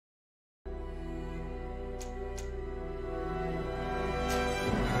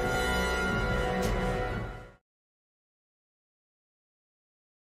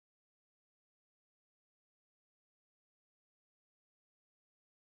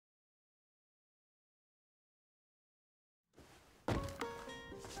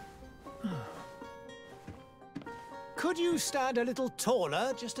Could you stand a little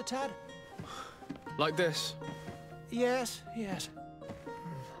taller, just a tad? Like this? Yes, yes.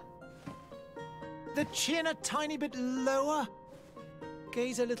 The chin a tiny bit lower.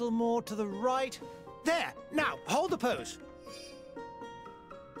 Gaze a little more to the right. There! Now, hold the pose.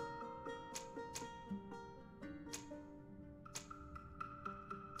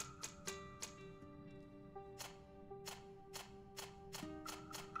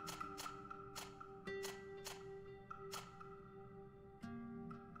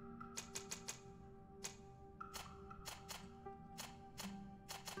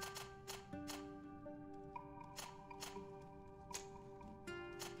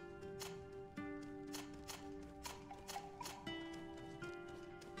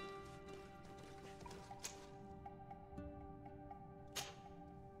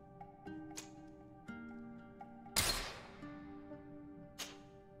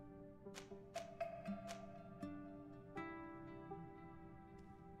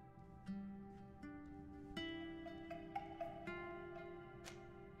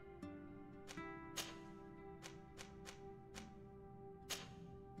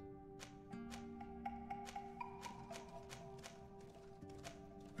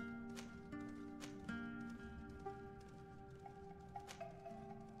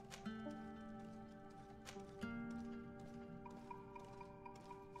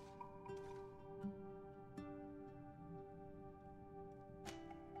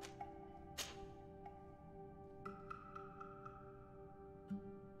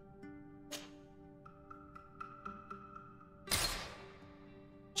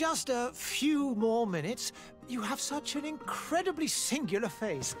 Just a few more minutes. You have such an incredibly singular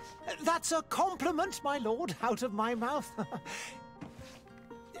face. That's a compliment, my lord, out of my mouth.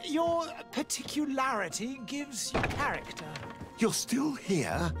 Your particularity gives you character. You're still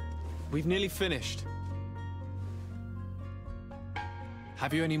here? We've nearly finished.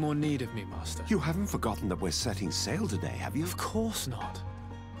 Have you any more need of me, Master? You haven't forgotten that we're setting sail today, have you? Of course not.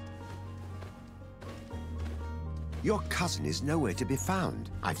 Your cousin is nowhere to be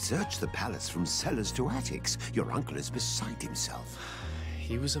found. I've searched the palace from cellars to attics. Your uncle is beside himself.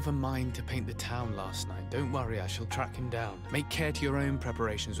 He was of a mind to paint the town last night. Don't worry, I shall track him down. Make care to your own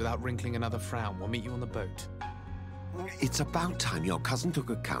preparations without wrinkling another frown. We'll meet you on the boat. It's about time your cousin took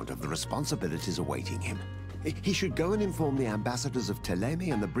account of the responsibilities awaiting him. He should go and inform the ambassadors of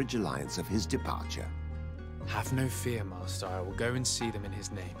Telemi and the Bridge Alliance of his departure. Have no fear, Master. I will go and see them in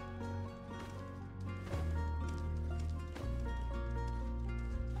his name.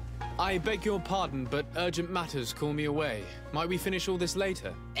 I beg your pardon, but urgent matters call me away. Might we finish all this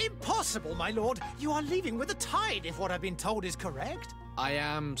later? Impossible, my lord. You are leaving with the tide, if what I've been told is correct. I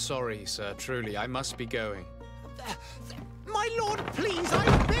am sorry, sir. Truly, I must be going. My lord, please,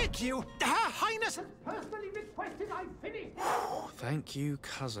 I beg you. Her Highness has personally requested I finish. Thank you,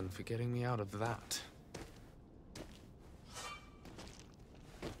 cousin, for getting me out of that.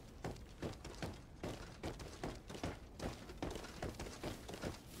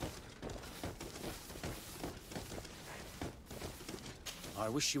 I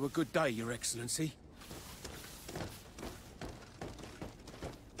wish you a good day, Your Excellency.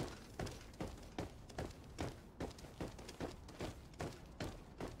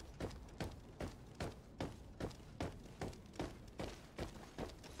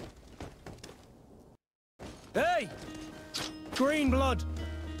 Hey! Green blood!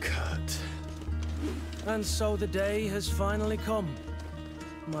 Kurt. And so the day has finally come.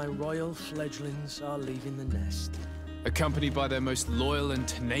 My royal fledglings are leaving the nest. Accompanied by their most loyal and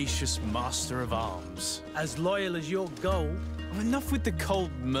tenacious master of arms. As loyal as your gold. Oh, enough with the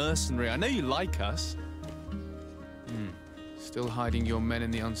cold mercenary. I know you like us. Still hiding your men in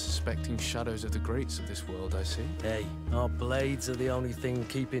the unsuspecting shadows of the greats of this world, I see. Hey, our blades are the only thing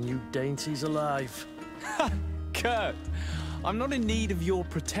keeping you dainties alive. Ha! Kurt, I'm not in need of your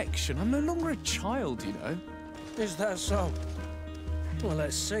protection. I'm no longer a child, you know. Is that so? Well,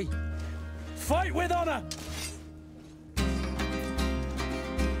 let's see. Fight with honor!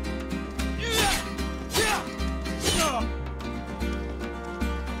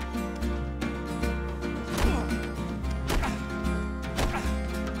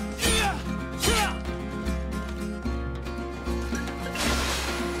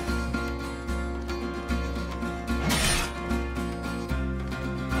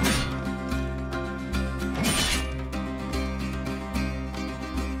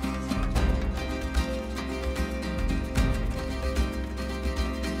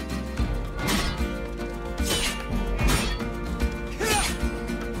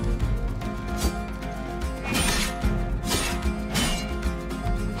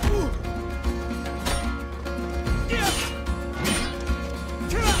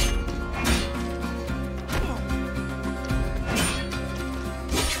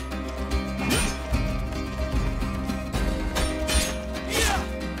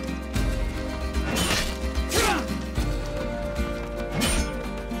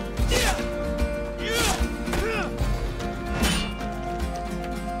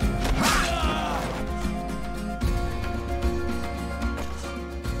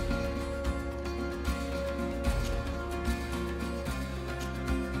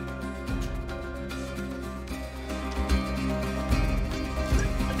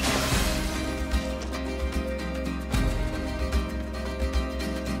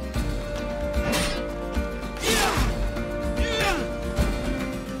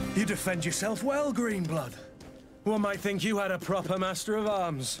 defend yourself well, Greenblood. One might think you had a proper master of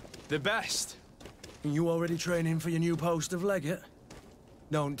arms. The best. You already training for your new post of legate?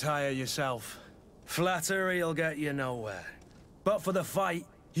 Don't tire yourself. Flattery'll get you nowhere. But for the fight,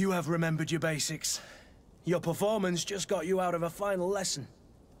 you have remembered your basics. Your performance just got you out of a final lesson.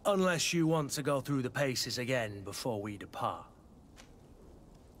 Unless you want to go through the paces again before we depart.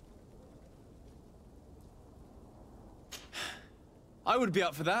 I would be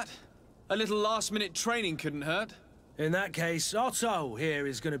up for that. A little last-minute training couldn't hurt. In that case, Otto here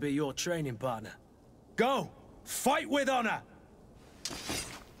is going to be your training partner. Go! Fight with honor!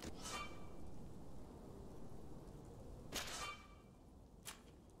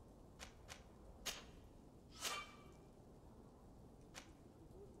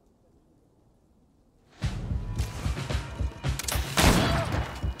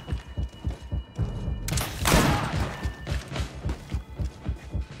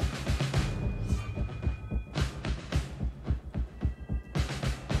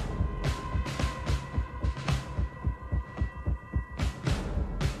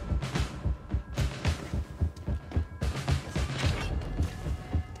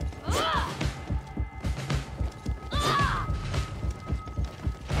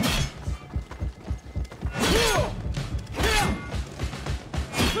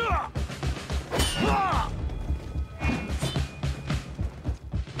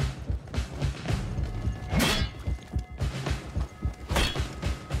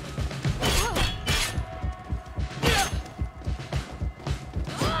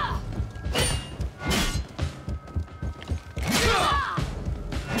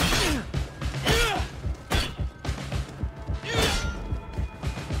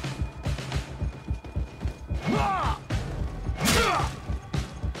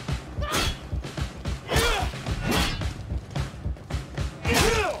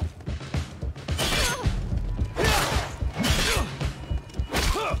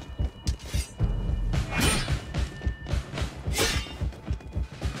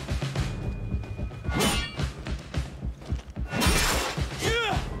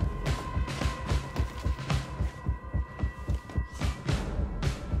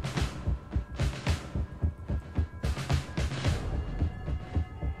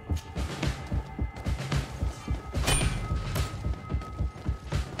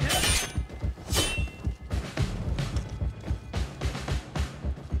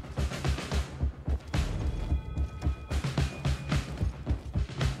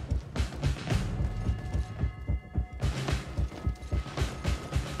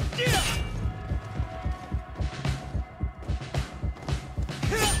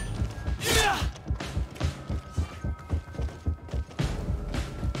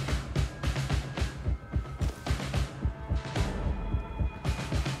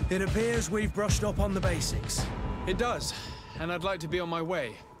 It appears we've brushed up on the basics. It does, and I'd like to be on my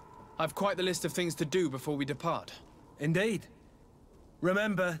way. I've quite the list of things to do before we depart. Indeed.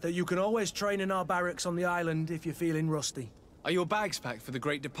 Remember that you can always train in our barracks on the island if you're feeling rusty. Are your bags packed for the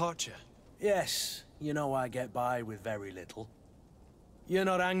great departure? Yes, you know I get by with very little. You're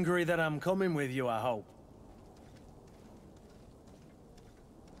not angry that I'm coming with you, I hope.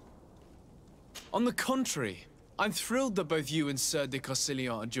 On the contrary, I'm thrilled that both you and Sir de Corsillon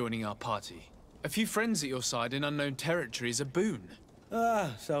are joining our party. A few friends at your side in unknown territory is a boon.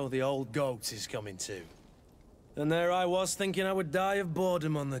 Ah, so the old goat is coming too. And there I was thinking I would die of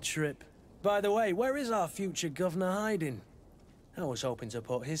boredom on the trip. By the way, where is our future governor hiding? I was hoping to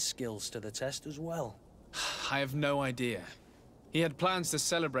put his skills to the test as well. I have no idea. He had plans to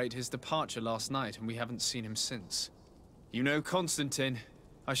celebrate his departure last night, and we haven't seen him since. You know Constantine.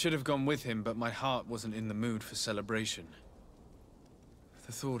 I should have gone with him, but my heart wasn't in the mood for celebration.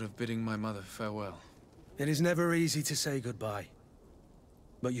 The thought of bidding my mother farewell. It is never easy to say goodbye.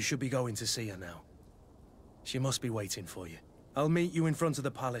 But you should be going to see her now. She must be waiting for you. I'll meet you in front of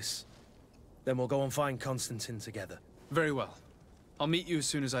the palace. Then we'll go and find Constantine together. Very well. I'll meet you as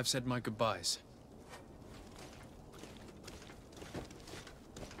soon as I've said my goodbyes.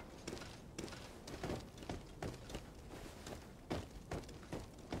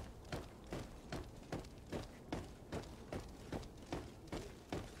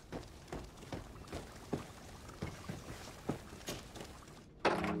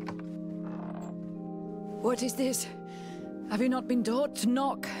 What is this? Have you not been taught to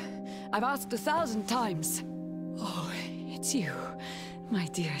knock? I've asked 1,000 times. Oh, it's you, my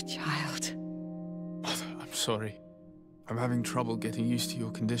dear child. Mother, I'm sorry. I'm having trouble getting used to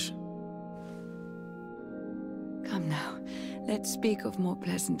your condition. Come now, let's speak of more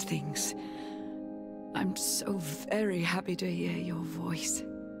pleasant things. I'm so very happy to hear your voice.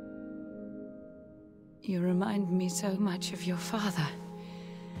 You remind me so much of your father.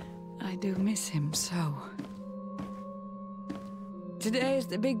 I do miss him so. Today is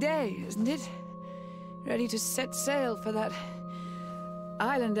the big day, isn't it? Ready to set sail for that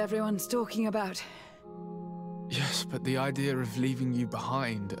island everyone's talking about. Yes, but the idea of leaving you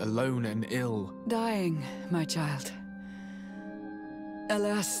behind, alone and ill... Dying, my child.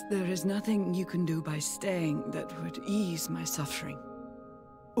 Alas, there is nothing you can do by staying that would ease my suffering.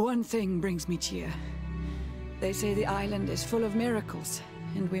 One thing brings me cheer. They say the island is full of miracles,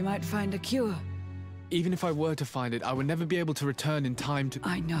 and we might find a cure. Even if I were to find it, I would never be able to return in time to...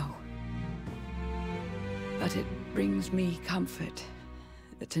 I know. But it brings me comfort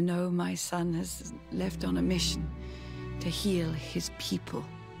to know my son has left on a mission to heal his people.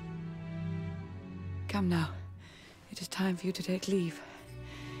 Come now. It is time for you to take leave.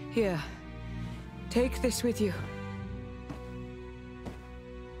 Here, take this with you.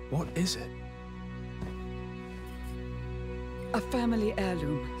 What is it? A family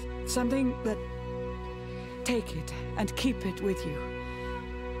heirloom. Something that... Take it and keep it with you.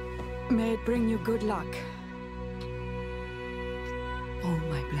 May it bring you good luck. All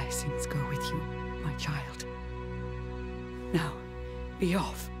my blessings go with you, my child. Now, be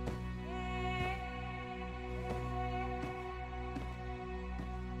off.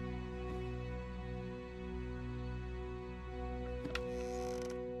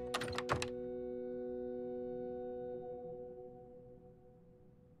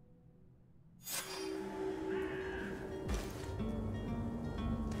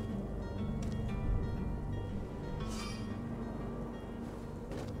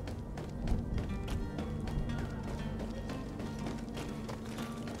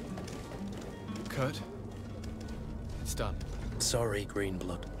 Kurt, it's done. Sorry,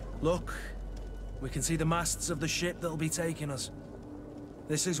 Greenblood. Look, we can see the masts of the ship that'll be taking us.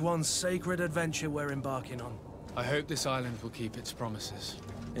 This is one sacred adventure we're embarking on. I hope this island will keep its promises.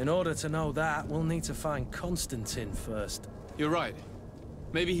 In order to know that, we'll need to find Constantine first. You're right.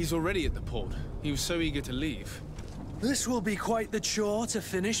 Maybe he's already at the port. He was so eager to leave. This will be quite the chore to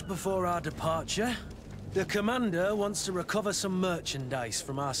finish before our departure. The commander wants to recover some merchandise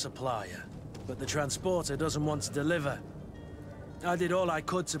from our supplier, but the transporter doesn't want to deliver. I did all I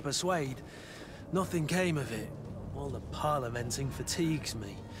could to persuade. Nothing came of it. All the parliamenting fatigues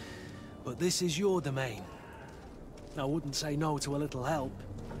me. But this is your domain. I wouldn't say no to a little help.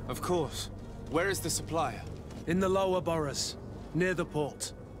 Of course. Where is the supplier? In the lower boroughs, near the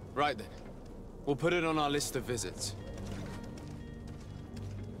port. Right then. We'll put it on our list of visits.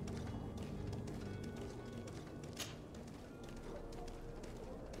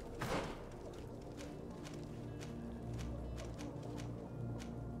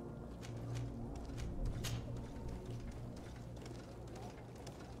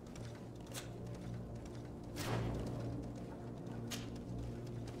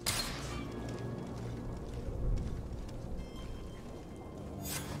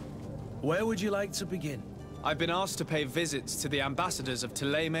 Where would you like to begin? I've been asked to pay visits to the ambassadors of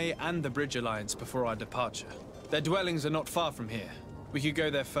Thélème and the Bridge Alliance before our departure. Their dwellings are not far from here. We could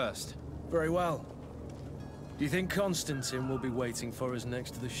go there first. Very well. Do you think Constantine will be waiting for us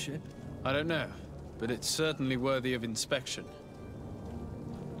next to the ship? I don't know, but it's certainly worthy of inspection.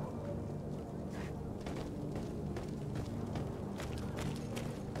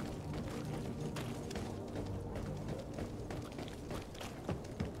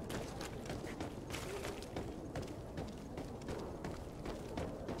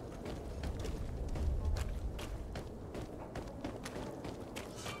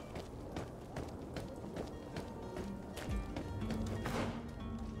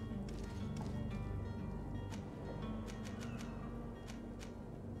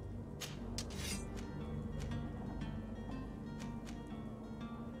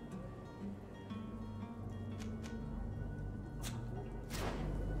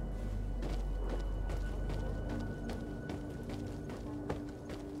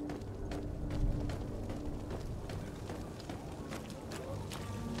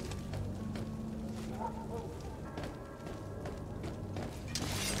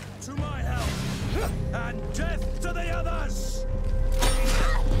 To my help! And death to the others!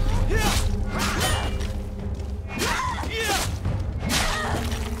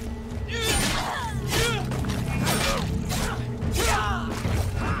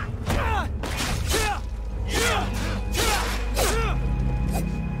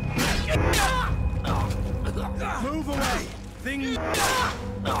 Move away! Things...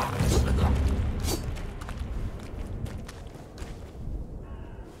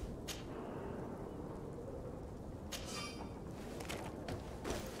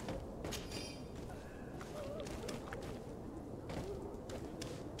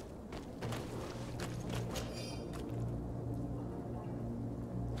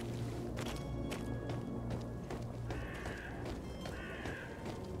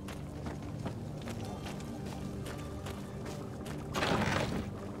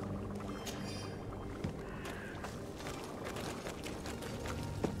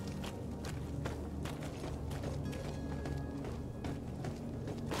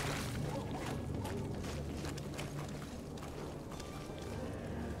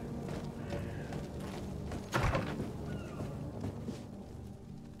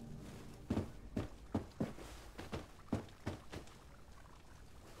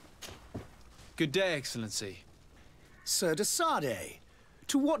 Good day, Excellency. Sir de Sardet,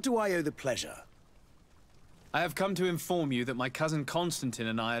 to what do I owe the pleasure? I have come to inform you that my cousin Constantine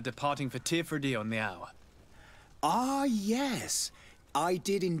and I are departing for Tirfredi on the hour. Ah, yes. I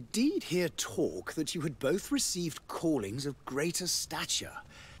did indeed hear talk that you had both received callings of greater stature.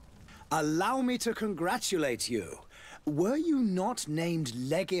 Allow me to congratulate you. Were you not named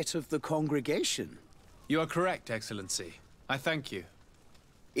legate of the congregation? You are correct, Excellency. I thank you.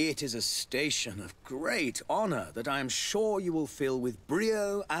 It is a station of great honor that I am sure you will fill with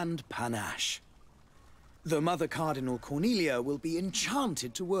brio and panache. The Mother Cardinal Cornelia will be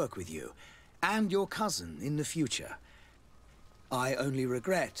enchanted to work with you, and your cousin in the future. I only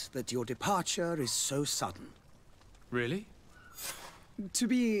regret that your departure is so sudden. Really? To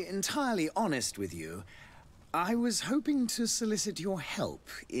be entirely honest with you, I was hoping to solicit your help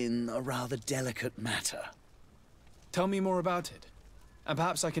in a rather delicate matter. Tell me more about it. And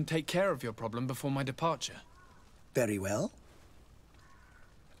perhaps I can take care of your problem before my departure. Very well.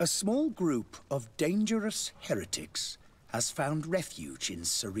 A small group of dangerous heretics has found refuge in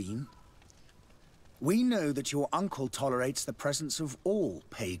Serene. We know that your uncle tolerates the presence of all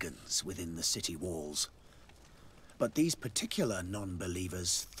pagans within the city walls. But these particular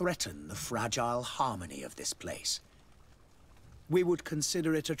non-believers threaten the fragile harmony of this place. We would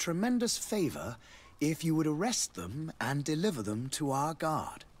consider it a tremendous favor if you would arrest them and deliver them to our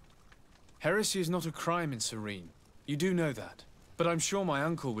guard. Heresy is not a crime in Serene. You do know that. But I'm sure my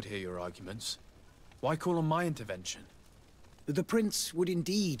uncle would hear your arguments. Why call on my intervention? The prince would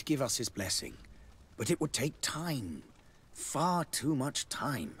indeed give us his blessing, but it would take time. Far too much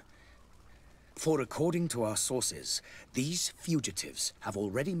time. For according to our sources, these fugitives have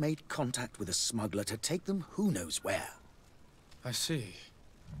already made contact with a smuggler to take them who knows where. I see.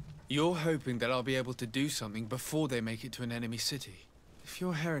 You're hoping that I'll be able to do something before they make it to an enemy city. If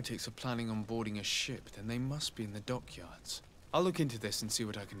your heretics are planning on boarding a ship, then they must be in the dockyards. I'll look into this and see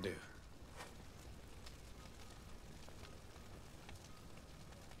what I can do.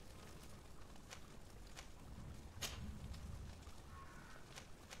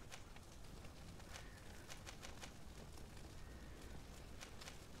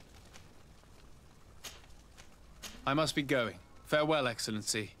 I must be going. Farewell,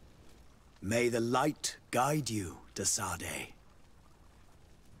 Excellency. May the light guide you, de Sardet.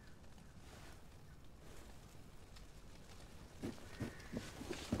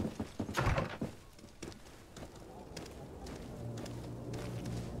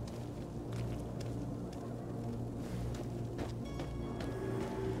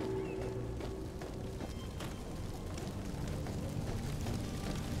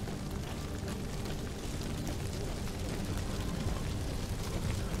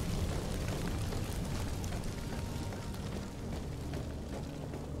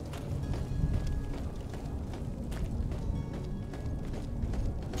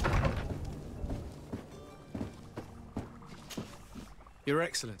 Your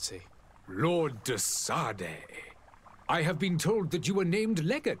Excellency. Lord de Sardet, I have been told that you were named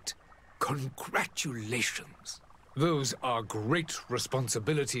legate. Congratulations. Those are great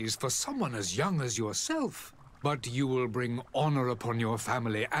responsibilities for someone as young as yourself. But you will bring honor upon your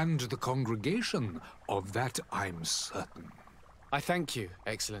family and the congregation. Of that I'm certain. I thank you,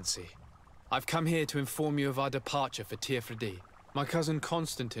 Excellency. I've come here to inform you of our departure for Tirfredi. My cousin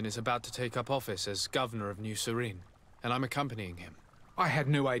Constantine is about to take up office as governor of New Serene, and I'm accompanying him. I had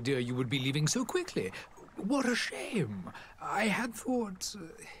no idea you would be leaving so quickly. What a shame. I had thought...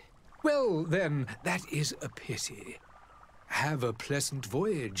 Well, then, that is a pity. Have a pleasant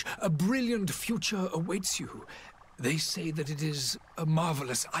voyage. A brilliant future awaits you. They say that it is a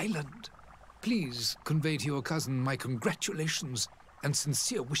marvelous island. Please convey to your cousin my congratulations and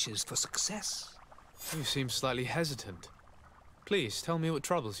sincere wishes for success. You seem slightly hesitant. Please, tell me what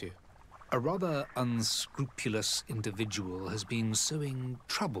troubles you. A rather unscrupulous individual has been sowing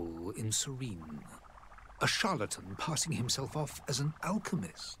trouble in Serene. A charlatan passing himself off as an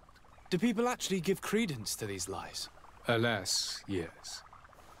alchemist. Do people actually give credence to these lies? Alas, yes.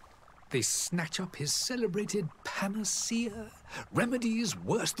 They snatch up his celebrated panacea. Remedies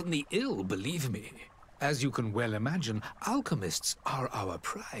worse than the ill, believe me. As you can well imagine, alchemists are our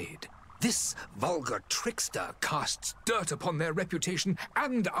pride. This vulgar trickster casts dirt upon their reputation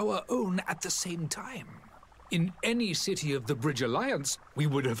and our own at the same time. In any city of the Bridge Alliance, we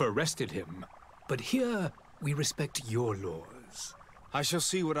would have arrested him. But here, we respect your laws. I shall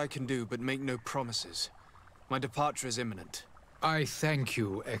see what I can do, but make no promises. My departure is imminent. I thank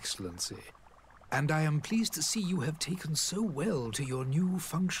you, Excellency. And I am pleased to see you have taken so well to your new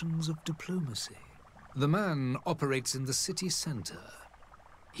functions of diplomacy. The man operates in the city center.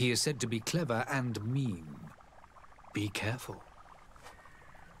 He is said to be clever and mean. Be careful.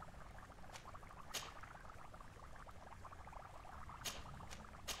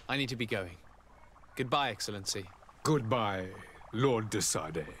 I need to be going. Goodbye, Excellency. Goodbye, Lord de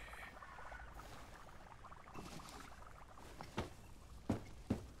Sade.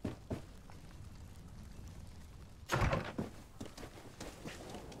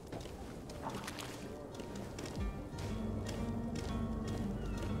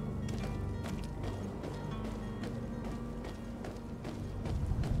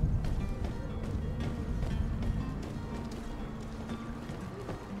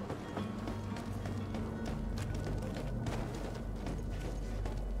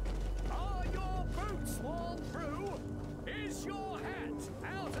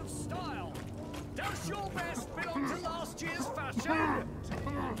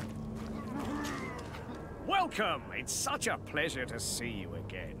 Welcome! It's such a pleasure to see you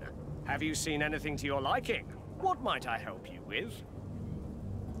again. Have you seen anything to your liking? What might I help you with?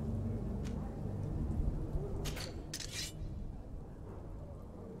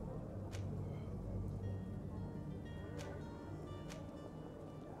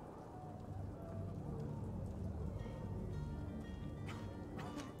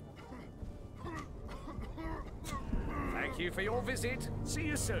 Thank you for your visit. See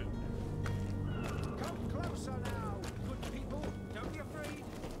you soon. Come closer now, good people. Don't be afraid.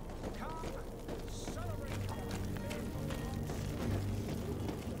 Come, celebrate.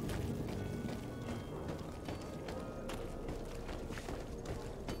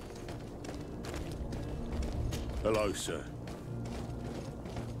 Hello, sir.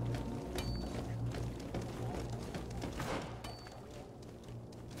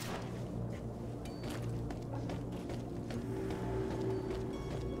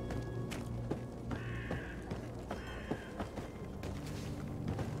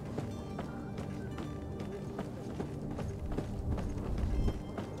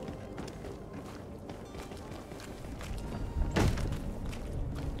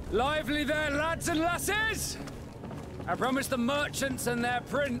 Lively there, lads and lasses! I promised the merchants and their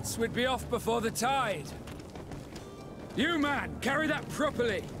prince we'd be off before the tide. You, man, carry that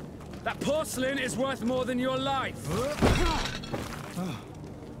properly. That porcelain is worth more than your life.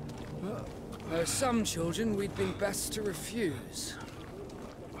 There are some children we'd been best to refuse.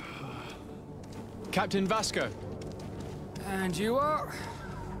 Captain Vasco. And you are?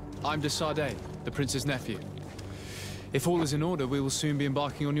 I'm de Sade, the prince's nephew. If all is in order, we will soon be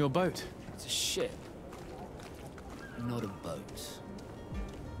embarking on your boat. It's a ship, not a boat.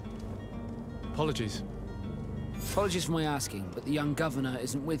 Apologies. Apologies for my asking, but the young governor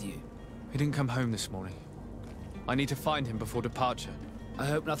isn't with you. He didn't come home this morning. I need to find him before departure. I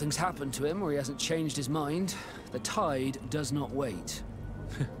hope nothing's happened to him or he hasn't changed his mind. The tide does not wait.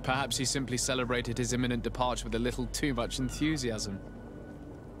 Perhaps he simply celebrated his imminent departure with a little too much enthusiasm.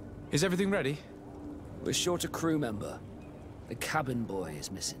 Is everything ready? We're short a crew member. The cabin boy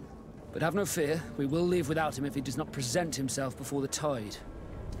is missing. But have no fear, we will leave without him if he does not present himself before the tide.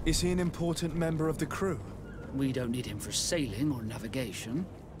 Is he an important member of the crew? We don't need him for sailing or navigation.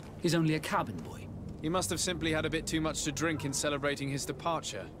 He's only a cabin boy. He must have simply had a bit too much to drink in celebrating his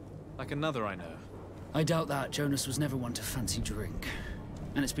departure. Like another I know. I doubt that. Jonas was never one to fancy drink.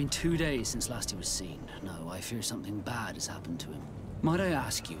 And it's been 2 days since last he was seen. No, I fear something bad has happened to him. Might I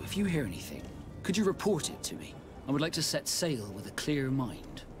ask you, if you hear anything, could you report it to me? I would like to set sail with a clear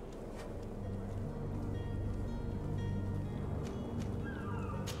mind.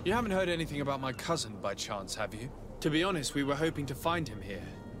 You haven't heard anything about my cousin by chance, have you? To be honest, we were hoping to find him here.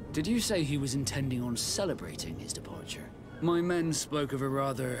 Did you say he was intending on celebrating his departure? My men spoke of a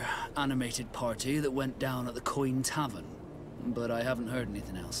rather animated party that went down at the Coin Tavern, but I haven't heard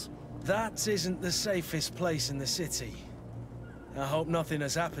anything else. That isn't the safest place in the city. I hope nothing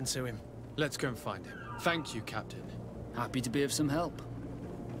has happened to him. Let's go and find him. Thank you, Captain. Happy to be of some help.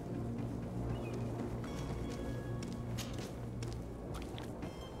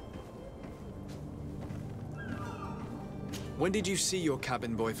 When did you see your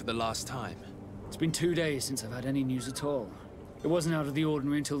cabin boy for the last time? It's been 2 days since I've had any news at all. It wasn't out of the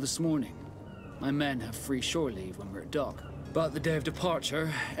ordinary until this morning. My men have free shore leave when we're at dock. But the day of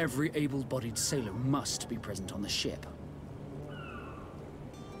departure, every able-bodied sailor must be present on the ship.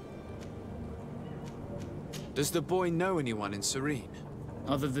 Does the boy know anyone in Serene?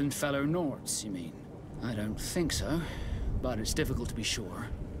 Other than fellow Nords, you mean? I don't think so, but it's difficult to be sure.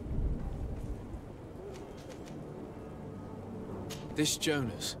 This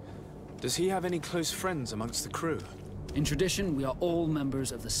Jonas, does he have any close friends amongst the crew? In tradition, we are all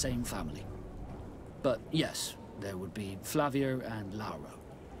members of the same family. But yes, there would be Flavio and Lauro.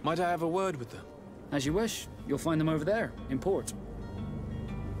 Might I have a word with them? As you wish. You'll find them over there, in port.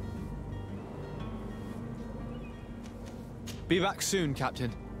 Be back soon,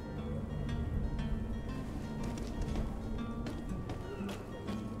 Captain.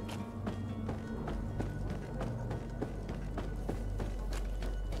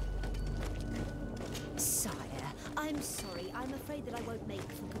 Sire, I'm sorry. I'm afraid that I won't make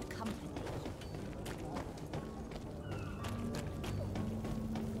for good company.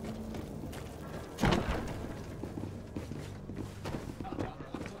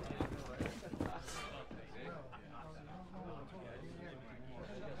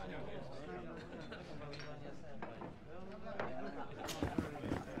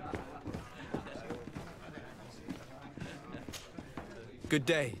 Good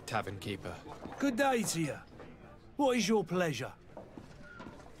day, tavern keeper. Good day to you. What is your pleasure?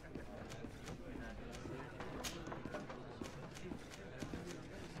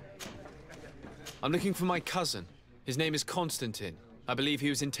 I'm looking for my cousin. His name is Constantine. I believe he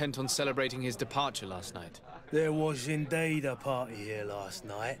was intent on celebrating his departure last night. There was indeed a party here last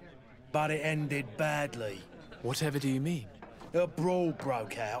night, but it ended badly. Whatever do you mean? A brawl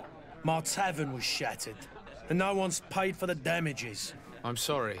broke out. My tavern was shattered, and no one's paid for the damages. I'm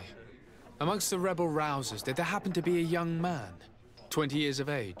sorry. Amongst the rebel rousers, did there happen to be a young man? 20 years of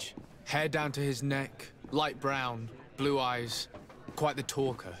age. Hair down to his neck, light brown, blue eyes. Quite the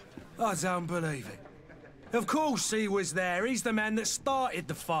talker. I don't believe it. Of course he was there. He's the man that started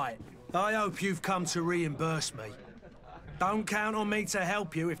the fight. I hope you've come to reimburse me. Don't count on me to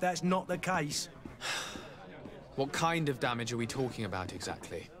help you if that's not the case. What kind of damage are we talking about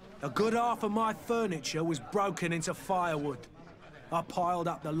exactly? A good half of my furniture was broken into firewood. I piled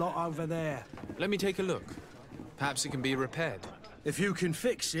up the lot over there. Let me take a look. Perhaps it can be repaired. If you can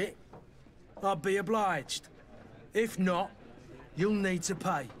fix it, I'll be obliged. If not, you'll need to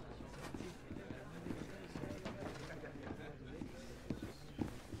pay.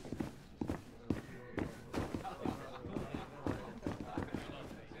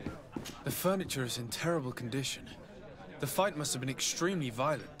 The furniture is in terrible condition. The fight must have been extremely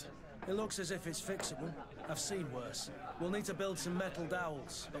violent. It looks as if it's fixable. I've seen worse. We'll need to build some metal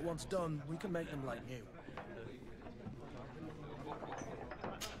dowels, but once done, we can make them like new.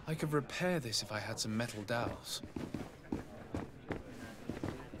 I could repair this if I had some metal dowels.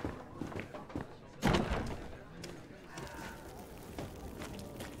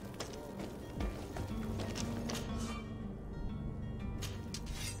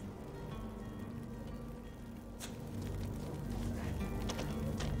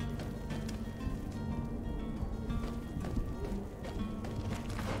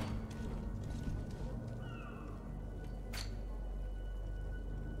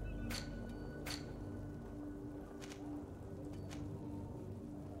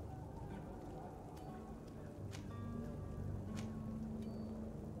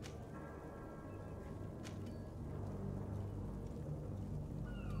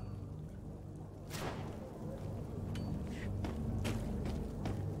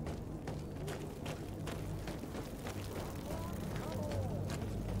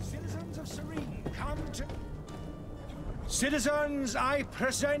 Citizens, I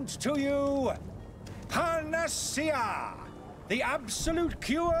present to you Panacea, the absolute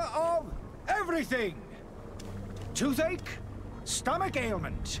cure of everything. Toothache, stomach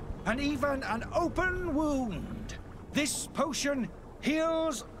ailment, and even an open wound. This potion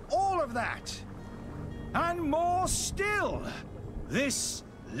heals all of that. And more still, this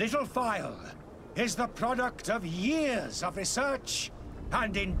little phial is the product of years of research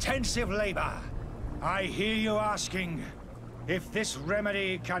and intensive labor. I hear you asking if this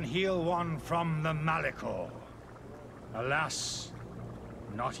remedy can heal one from the Malachor. Alas,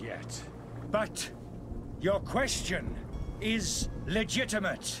 not yet. But your question is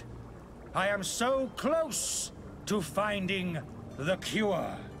legitimate. I am so close to finding the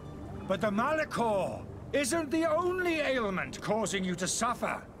cure. But the Malachor isn't the only ailment causing you to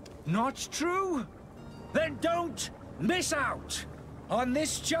suffer. Not true? Then don't miss out on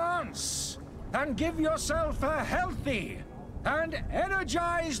this chance and give yourself a healthy and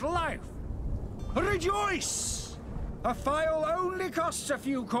energized life. Rejoice! A phial only costs a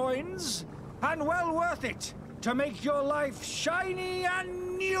few coins, and well worth it to make your life shiny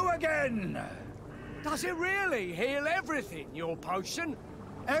and new again. Does it really heal everything, your potion?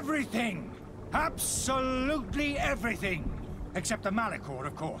 Everything. Absolutely everything. Except the Malachor,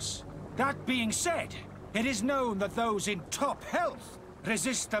 of course. That being said, it is known that those in top health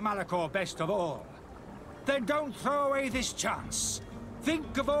resist the Malachor best of all. Then don't throw away this chance.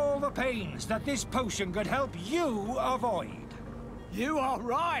 Think of all the pains that this potion could help you avoid. You are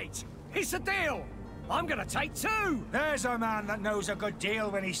right! It's a deal! I'm gonna take 2! There's a man that knows a good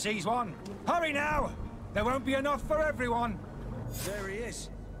deal when he sees one. Hurry now! There won't be enough for everyone. There he is.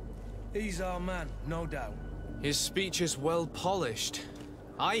 He's our man, no doubt. His speech is well polished.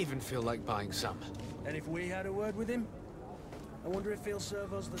 I even feel like buying some. And if we had a word with him? I wonder if he'll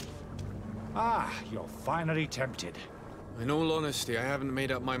serve us the... Ah, you're finally tempted. In all honesty, I haven't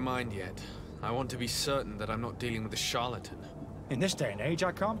made up my mind yet. I want to be certain that I'm not dealing with a charlatan. In this day and age,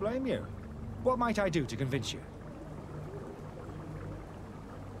 I can't blame you. What might I do to convince you?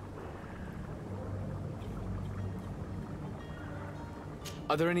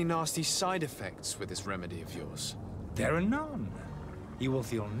 Are there any nasty side effects with this remedy of yours? There are none. You will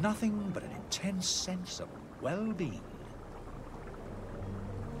feel nothing but an intense sense of well-being.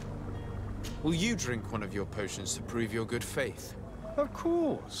 Will you drink one of your potions to prove your good faith? Of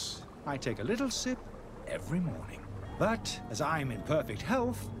course. I take a little sip every morning. But as I'm in perfect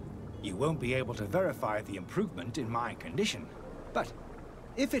health, you won't be able to verify the improvement in my condition. But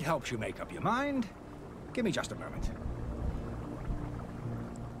if it helps you make up your mind, give me just a moment.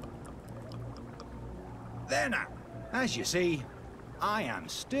 There now. As you see, I am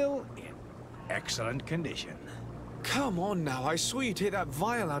still in excellent condition. Come on now, I saw you take that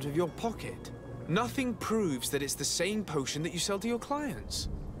vial out of your pocket. Nothing proves that it's the same potion that you sell to your clients.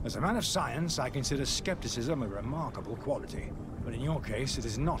 As a man of science, I consider skepticism a remarkable quality. But in your case, it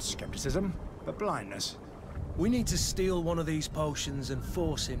is not skepticism, but blindness. We need to steal one of these potions and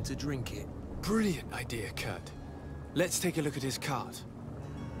force him to drink it. Brilliant idea, Kurt. Let's take a look at his cart.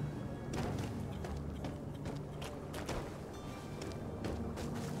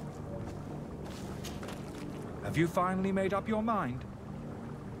 Have you finally made up your mind?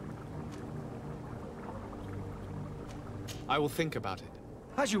 I will think about it.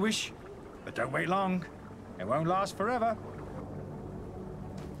 As you wish, but don't wait long. It won't last forever.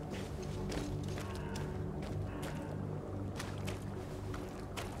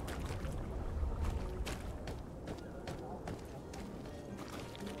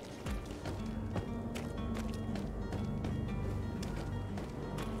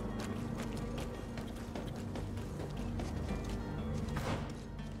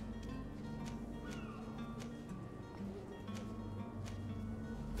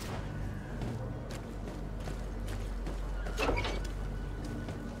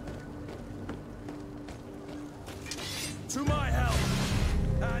 To my help!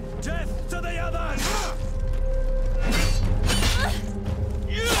 And death to the others!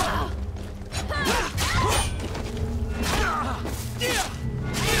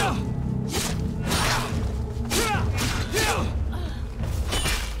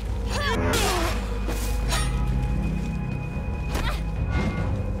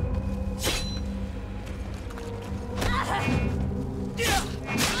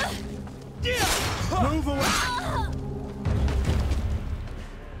 Move away!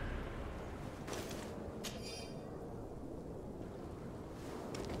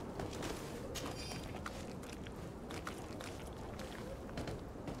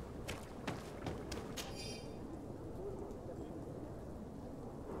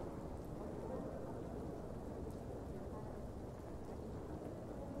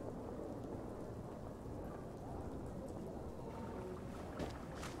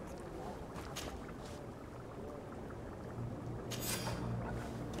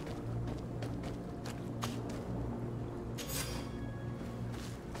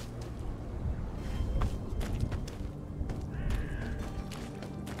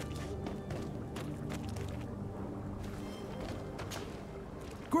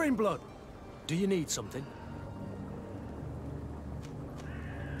 Greenblood, do you need something?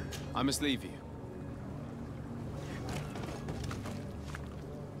 I must leave you.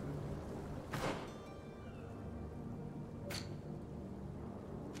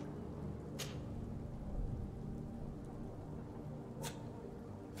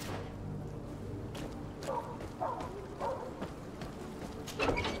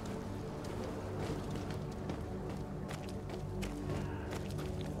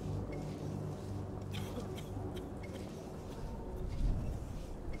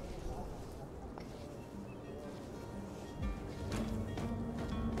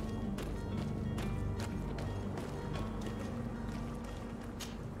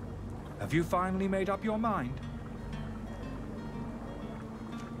 Have you finally made up your mind?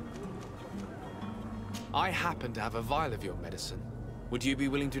 I happen to have a vial of your medicine. Would you be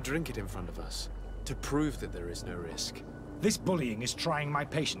willing to drink it in front of us? To prove that there is no risk? This bullying is trying my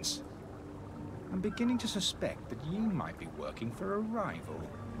patience. I'm beginning to suspect that you might be working for a rival.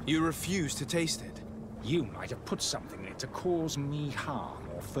 You refuse to taste it? You might have put something in it to cause me harm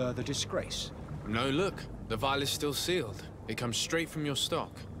or further disgrace. No, look. The vial is still sealed. It comes straight from your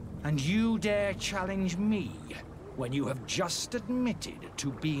stock. And you dare challenge me when you have just admitted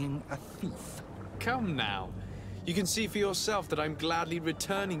to being a thief? Come now. You can see for yourself that I'm gladly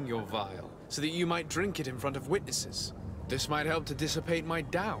returning your vial, so that you might drink it in front of witnesses. This might help to dissipate my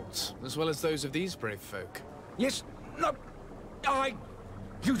doubts, as well as those of these brave folk. Yes, no,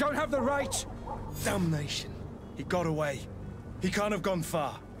 You don't have the right! Damnation. He got away. He can't have gone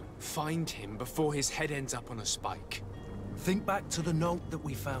far. Find him before his head ends up on a spike. Think back to the note that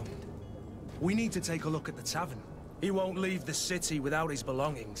we found. We need to take a look at the tavern. He won't leave the city without his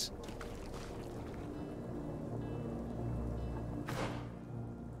belongings.